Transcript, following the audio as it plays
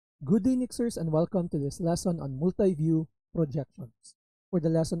Good day, Nixers, and welcome to this lesson on multi-view projections. For the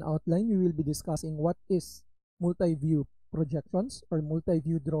lesson outline, we will be discussing what is multi-view projections or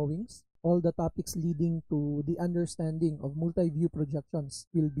multi-view drawings. All the topics leading to the understanding of multi-view projections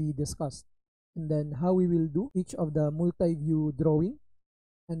will be discussed. And then how we will do each of the multi-view drawing.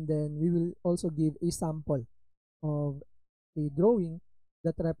 And then we will also give a sample of a drawing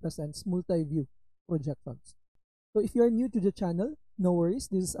that represents multi-view projections. So if you are new to the channel, no worries,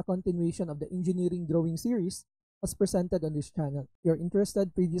 this is a continuation of the engineering drawing series as presented on this channel. If you're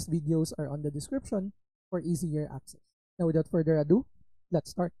interested, previous videos are on the description for easier access. Now without further ado, let's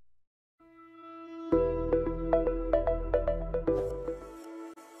start.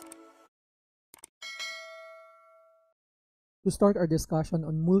 To start our discussion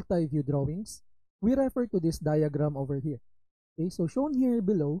on multi-view drawings, we refer to this diagram over here. Okay, so shown here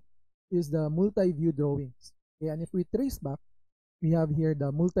below is the multi-view drawings. Okay, and if we trace back, we have here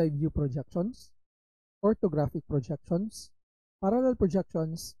the multi-view projections, orthographic projections, parallel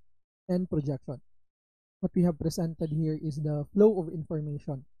projections, and projection. What we have presented here is the flow of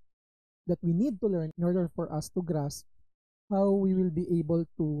information that we need to learn in order for us to grasp how we will be able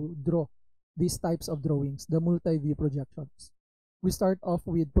to draw these types of drawings, the multi-view projections. We start off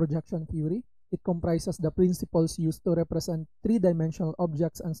with projection theory. It comprises the principles used to represent three-dimensional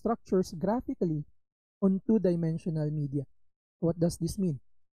objects and structures graphically on two-dimensional media. What does this mean?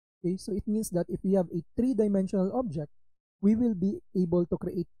 Okay, so it means that if we have a three-dimensional object, we will be able to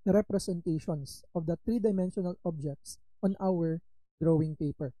create representations of the three-dimensional objects on our drawing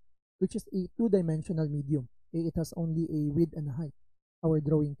paper, which is a two-dimensional medium. Okay, it has only a width and height, our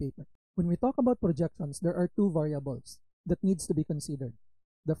drawing paper. When we talk about projections, there are two variables that needs to be considered.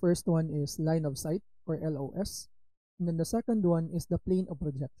 The first one is line of sight, or LOS, and then the second one is the plane of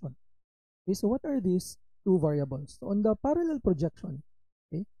projection. Okay, so what are these two variables? So on the parallel projection,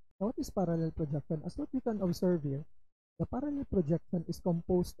 okay, now what is parallel projection? As what we can observe here, the parallel projection is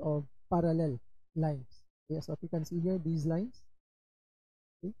composed of parallel lines. Okay, as what we can see here, these lines,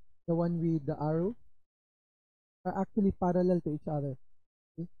 okay, the one with the arrow, are actually parallel to each other.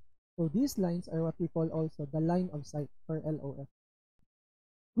 Okay, so these lines are what we call also the line of sight, or LOS.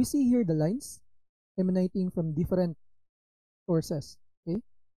 We see here the lines emanating from different sources. Okay,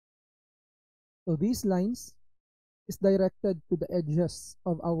 so these lines is directed to the edges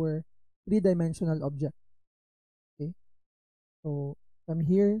of our three-dimensional object. Okay, so from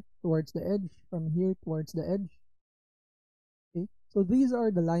here towards the edge, from here towards the edge. Okay, so these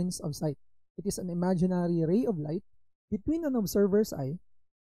are the lines of sight. It is an imaginary ray of light between an observer's eye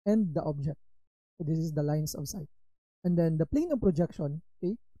and the object. So this is the lines of sight. And then the plane of projection,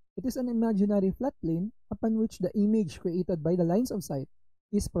 okay, it is an imaginary flat plane upon which the image created by the lines of sight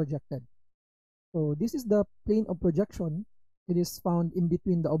is projected. So this is the plane of projection. It is found in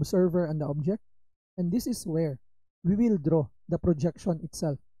between the observer and the object, and this is where we will draw the projection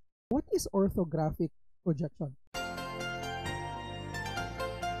itself. What is orthographic projection?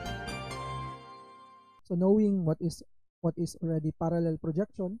 So knowing what is already parallel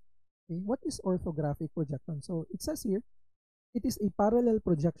projection, okay, what is orthographic projection? So it says here, it is a parallel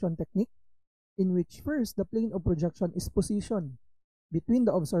projection technique in which first the plane of projection is positioned between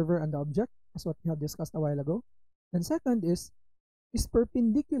the observer and the object, as what we have discussed a while ago. And second is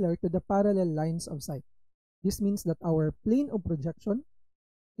perpendicular to the parallel lines of sight. This means that our plane of projection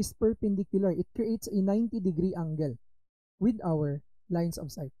is perpendicular. It creates a 90-degree angle with our lines of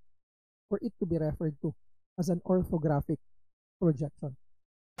sight for it to be referred to as an orthographic projection.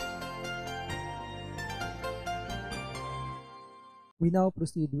 We now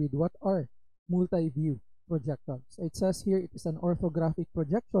proceed with what are multi-view projections. So it says here it is an orthographic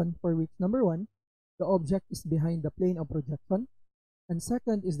projection for which number one, the object is behind the plane of projection, and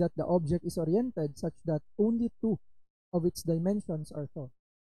second is that the object is oriented such that only two of its dimensions are shown.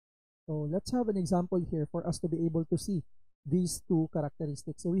 So let's have an example here for us to be able to see these two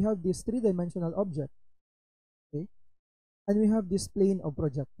characteristics. So we have this three-dimensional object, okay, and we have this plane of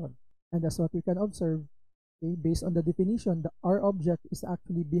projection, and that's what we can observe. Okay, based on the definition, our object is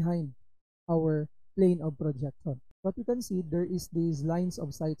actually behind our plane of projection. But you can see there is these lines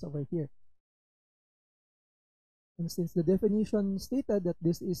of sights over here. And since the definition stated that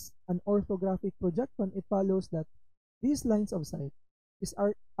this is an orthographic projection, it follows that these lines of sight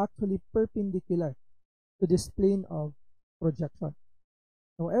are actually perpendicular to this plane of projection.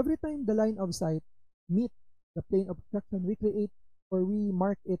 So every time the line of sight meet the plane of projection, we create or we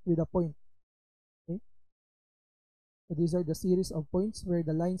mark it with a point. Okay? So these are the series of points where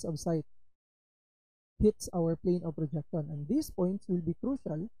the lines of sight hits our plane of projection, and these points will be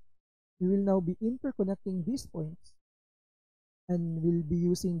crucial. We will now be interconnecting these points and we'll be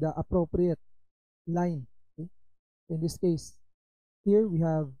using the appropriate line. Okay? In this case, here we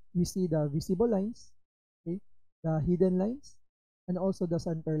see the visible lines, okay, the hidden lines, and also the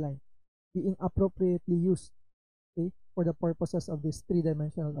center line being appropriately used, okay, for the purposes of this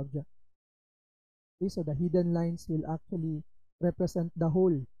three-dimensional object. Okay, so the hidden lines will actually represent the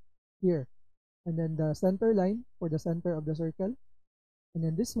hole here, and then the center line for the center of the circle, and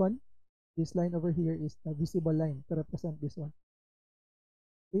then this line over here is the visible line to represent this one.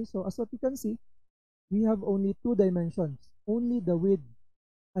 Okay, so as what you can see, we have only two dimensions, only the width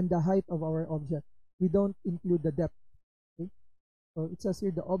and the height of our object. We don't include the depth. Okay, so it says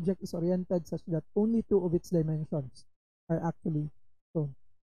here the object is oriented such that only two of its dimensions are actually shown.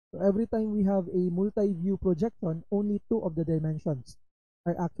 So every time we have a multi-view projection, only two of the dimensions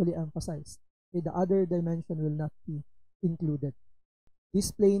are actually emphasized. Okay, the other dimension will not be included.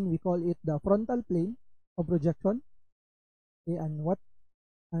 This plane, we call it the frontal plane of projection. Okay,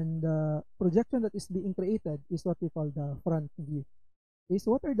 and the projection that is being created is what we call the front view. Okay,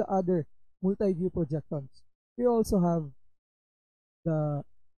 so what are the other multi-view projections? We also have the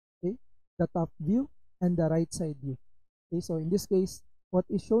top view and the right side view. Okay, so in this case, what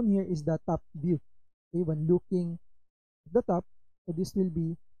is shown here is the top view. Okay, when looking at the top, so this will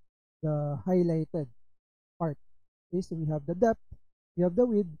be the highlighted part. Okay, so we have the depth, we have the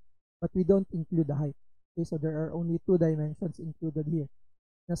width, but we don't include the height. Okay, so there are only two dimensions included here.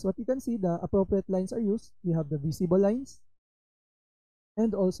 As what you can see, the appropriate lines are used. We have the visible lines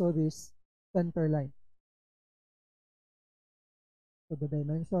and also this center line. So the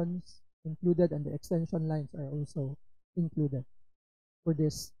dimensions included and the extension lines are also included for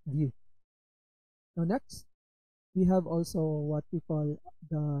this view. Now next, we have also what we call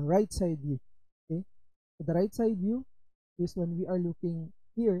the right side view. Okay, so the right side view is when we are looking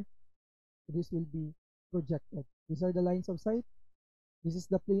here, so this will be projected. These are the lines of sight. This is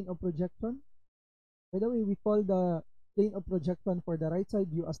the plane of projection. By the way, we call the plane of projection for the right side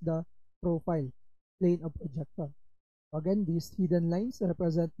view as the profile plane of projection. Again, these hidden lines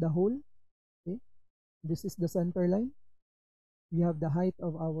represent the hole. Okay, this is the center line. We have the height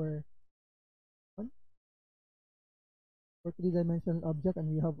of our three-dimensional object,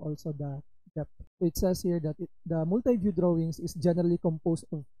 and we have also the depth. So it says here that the multi-view drawings is generally composed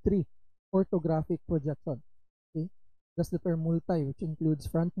of three orthographic projections. Okay, that's the term multi, which includes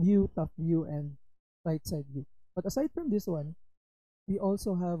front view, top view, and right side view. But aside from this one, we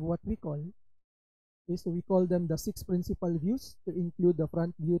also have what we call, okay, so we call them the six principal views to include the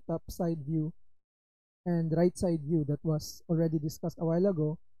front view, top side view, and right side view that was already discussed a while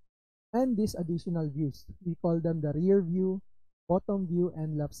ago, and these additional views. We call them the rear view, bottom view,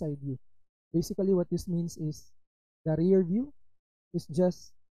 and left side view. Basically, what this means is the rear view is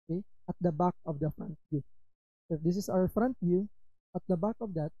just, okay, at the back of the front view. So if this is our front view, at the back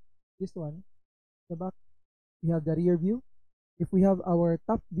of that, this one, the back, we have the rear view. If we have our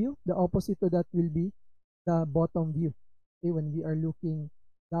top view, the opposite to that will be the bottom view, okay, when we are looking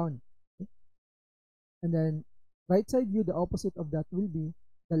down. Okay? And then right side view, the opposite of that will be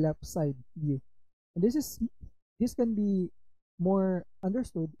the left side view. And this can be more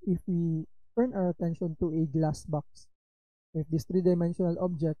understood if we turn our attention to a glass box. If this three-dimensional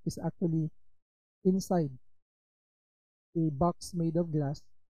object is actually inside a box made of glass,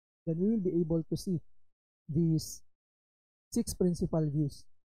 then we will be able to see these six principal views.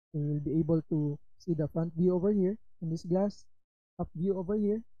 So we will be able to see the front view over here in this glass, top view over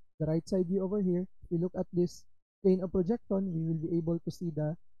here, the right side view over here. If we look at this plane of projection, we will be able to see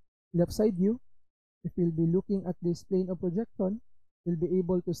the left side view. If we'll be looking at this plane of projection, we'll be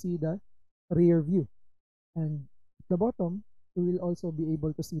able to see the rear view. And at the bottom, we will also be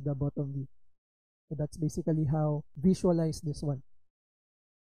able to see the bottom view. So that's basically how visualize this one.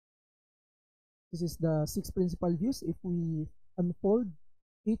 This is the six principal views. If we unfold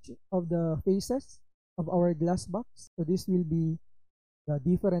each of the faces of our glass box, so this will be the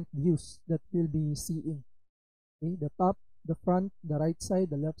different views that we'll be seeing. Okay, the top, the front, the right side,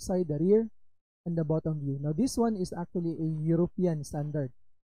 the left side, the rear, and the bottom view. Now this one is actually a European standard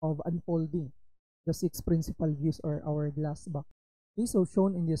of unfolding the six principal views or our glass box. Okay, so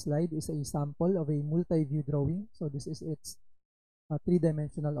shown in this slide is a sample of a multi-view drawing. So this is its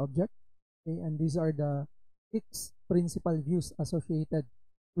three-dimensional object. Okay, and these are the six principal views associated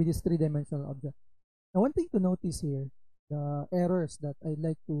with this three-dimensional object. Now one thing to notice here, the errors that I'd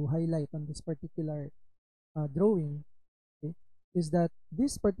like to highlight on this particular drawing, okay, is that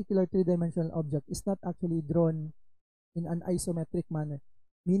this particular three-dimensional object is not actually drawn in an isometric manner,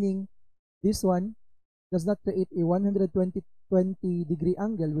 meaning this one does not create a 120 degree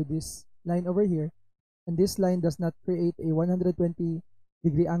angle with this line over here, and this line does not create a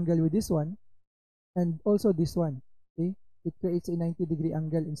 120-degree angle with this one, and also this one, okay, it creates a 90-degree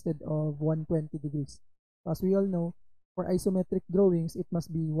angle instead of 120 degrees. As we all know, for isometric drawings, it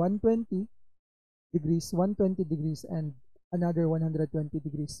must be 120 degrees, 120 degrees, and another 120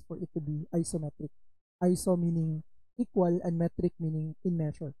 degrees for it to be isometric. Iso meaning equal and metric meaning in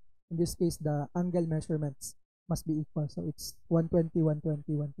measure. In this case, the angle measurements must be equal. So it's 120,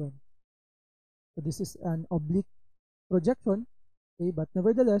 120, 120. So this is an oblique projection, okay, but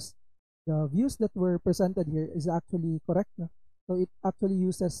nevertheless, the views that were presented here is actually correct. No? So it actually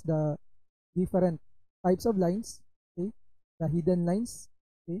uses the different types of lines, okay, the hidden lines,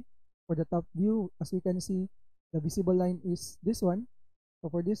 okay. For the top view, as we can see, the visible line is this one. So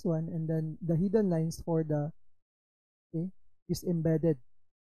for this one, and then the hidden lines for the, okay, is embedded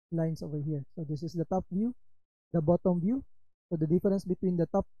lines over here. So this is the top view, the bottom view. So the difference between the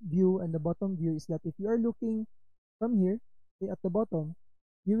top view and the bottom view is that if you are looking from here, okay, at the bottom,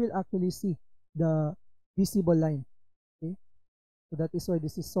 you will actually see the visible line, okay. So that is why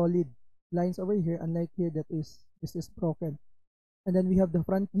this is solid lines over here, unlike here that is, this is broken. And then we have the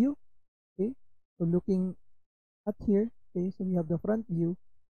front view, okay. So looking at here, okay, so we have the front view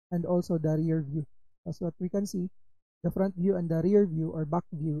and also the rear view. That's what we can see. The front view and the rear view or back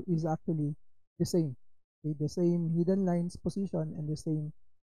view is actually the same, okay, the same hidden lines position and the same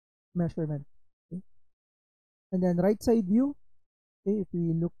measurement, okay. And then right side view, okay, if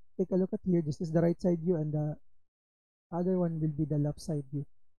we look, take a look at here, this is the right side view and the other one will be the left side view.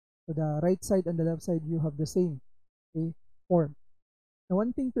 So the right side and the left side view have the same, okay, form. Now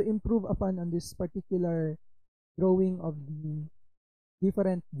one thing to improve upon on this particular drawing of the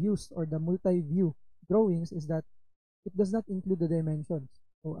different views or the multi-view drawings is that it does not include the dimensions.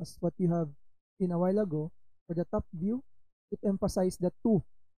 So as what you have seen a while ago, for the top view, it emphasized the 2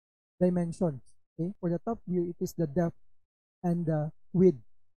 dimensions. Okay, for the top view, it is the depth and the width.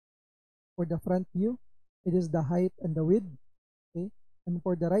 For the front view, it is the height and the width. Okay, and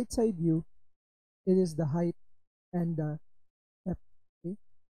for the right side view, it is the height and the depth. Okay,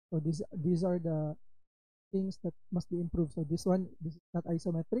 so these are the things that must be improved. So this is not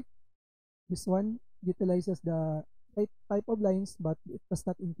isometric. This one utilizes the right type of lines, but it does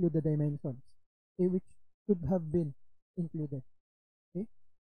not include the dimensions, okay, which should have been included. Okay,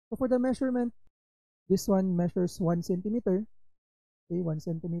 so for the measurement, this one measures 1 centimeter. Okay, 1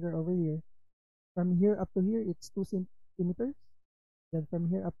 centimeter over here. From here up to here, it's 2 centimeters. Then from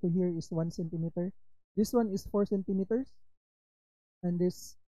here up to here is 1 centimeter. This one is 4 centimeters, and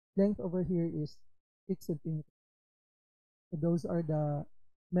this length over here is 6 centimeters. So those are the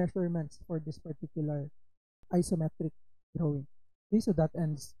measurements for this particular isometric drawing. Okay, so that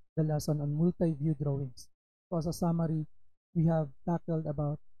ends the lesson on multi-view drawings. So as a summary, we have tackled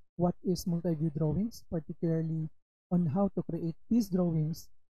about what is multi-view drawings, particularly on how to create these drawings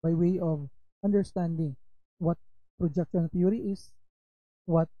by way of understanding what projection theory is,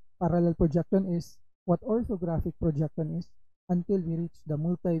 what parallel projection is, what orthographic projection is, until we reach the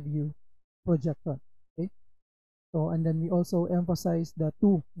multi-view projection. Okay, so and then we also emphasize the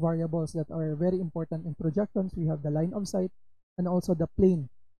 2 variables that are very important in projections. We have the line of sight and also the plane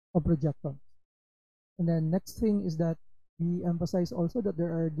of projection. And then next thing is that we emphasize also that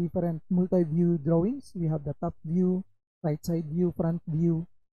there are different multi-view drawings. We have the top view, right side view, front view,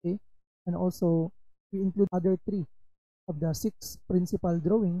 okay, and also we include other 3 of the 6 principal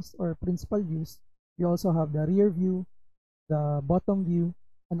drawings or principal views. We also have the rear view, the bottom view,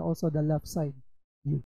 and also the left side view.